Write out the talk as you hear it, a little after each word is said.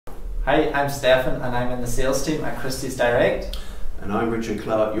Hi, I'm Stefan and I'm in the sales team at Christies Direct. And I'm Richard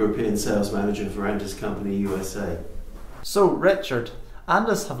Clarke, European Sales Manager for Andis Company USA. So Richard,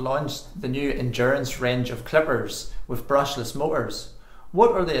 Andis have launched the new endurance range of clippers with brushless motors.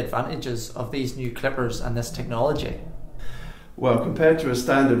 What are the advantages of these new clippers and this technology? Well, compared to a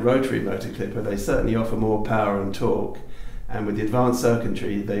standard rotary motor clipper, they certainly offer more power and torque. And with the advanced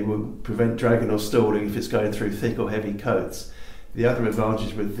circuitry, they will prevent dragging or stalling if it's going through thick or heavy coats. The other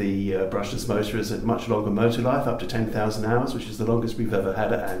advantage with the brushless motor is a much longer motor life, up to 10,000 hours, which is the longest we've ever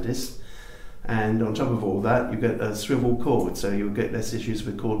had at Andis. And on top of all that, you get a swivel cord, so you'll get less issues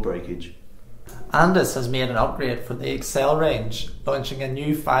with cord breakage. Andis has made an upgrade for the Excel range, launching a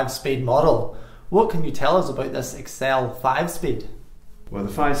new 5-speed model. What can you tell us about this Excel 5-speed? Well,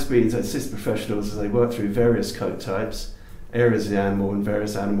 the 5 speeds assist professionals as they work through various coat types, areas of the animal and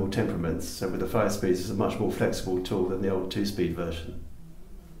various animal temperaments. So with the 5 speeds, it's a much more flexible tool than the old 2-speed version.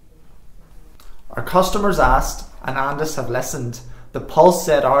 Our customers asked, and Andis have listened. The Pulse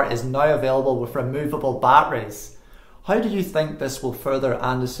ZR is now available with removable batteries. How do you think this will further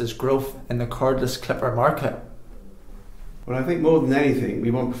Andis' growth in the cordless clipper market? Well, I think more than anything,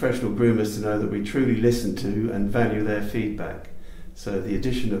 we want professional groomers to know that we truly listen to and value their feedback. So the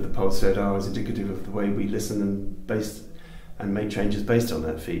addition of the Pulse ZR is indicative of the way we listen and make changes based on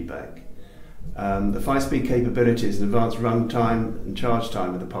that feedback. The 5-speed capabilities and advanced run time and charge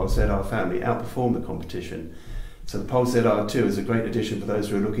time of the Pulse ZR family outperform the competition. So the Pulse ZR2 is a great addition for those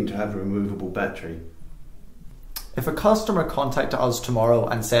who are looking to have a removable battery. If a customer contacted us tomorrow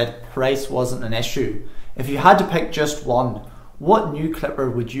and said price wasn't an issue, if you had to pick just one, what new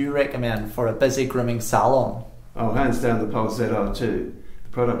clipper would you recommend for a busy grooming salon? Oh, hands down the Pulse ZR2.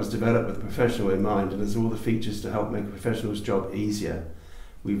 The product was developed with the professional in mind and has all the features to help make a professional's job easier.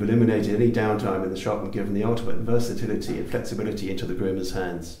 We've eliminated any downtime in the shop and given the ultimate versatility and flexibility into the groomer's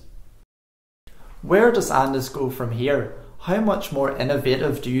hands. Where does Andis go from here? How much more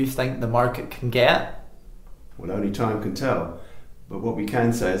innovative do you think the market can get? Well, only time can tell. But what we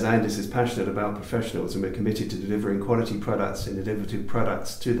can say is Andis is passionate about professionals and we're committed to delivering quality products and innovative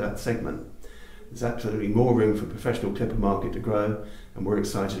products to that segment. There's absolutely more room for the professional clipper market to grow, and we're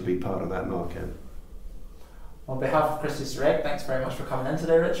excited to be part of that market. On behalf of Christies Direct, thanks very much for coming in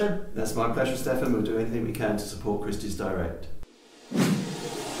today, Richard. That's my pleasure, Stefan. We'll do anything we can to support Christies Direct.